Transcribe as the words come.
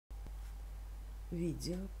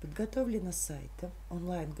видео подготовлено сайтом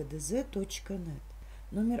onlinegdz.net.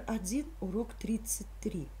 Номер 1, урок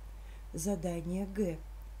 33. Задание Г.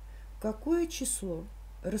 Какое число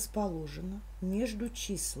расположено между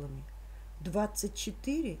числами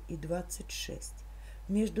 24 и 26?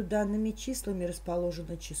 Между данными числами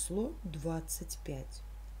расположено число 25.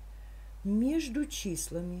 Между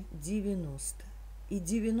числами 90 и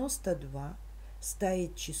 92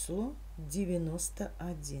 стоит число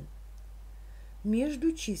 91.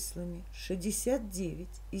 Между числами 69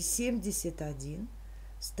 и 71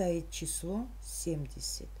 стоит число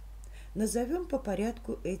 70. Назовем по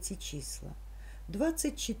порядку эти числа: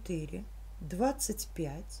 24,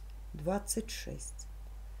 25, 26,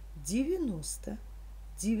 90,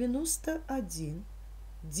 91,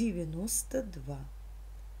 92,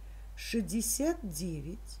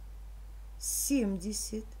 69,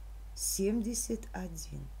 70,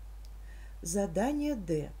 71. Задание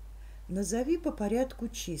Д. Назови по порядку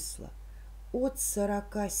числа от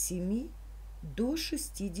 47 до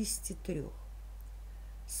 63.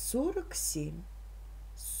 47,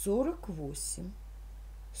 48,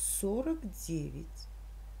 49,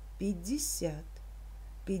 50,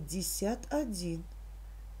 51,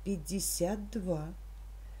 52,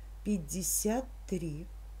 53,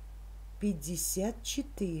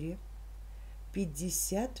 54,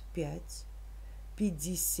 55,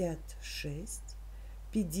 56,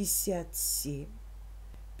 57,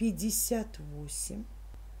 58,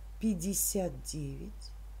 59,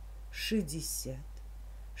 60,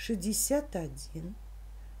 61,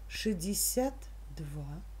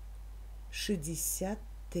 62,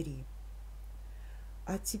 63.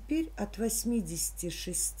 А теперь от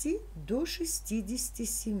 86 до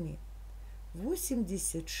 67.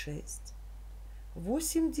 86,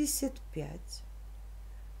 85,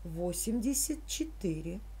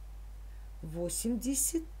 84,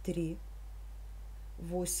 83,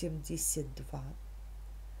 82,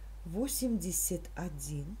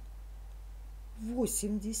 81,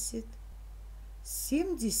 80,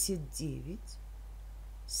 79,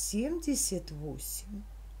 78,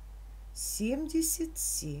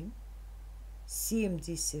 77,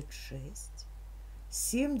 76,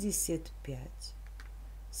 75,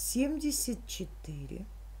 74,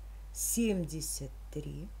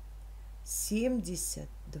 73,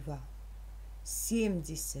 72,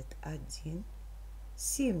 71,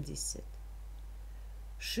 70,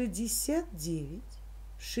 69,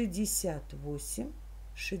 68,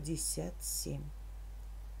 67.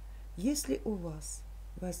 Если у вас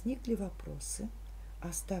возникли вопросы,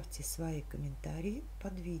 оставьте свои комментарии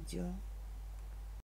под видео.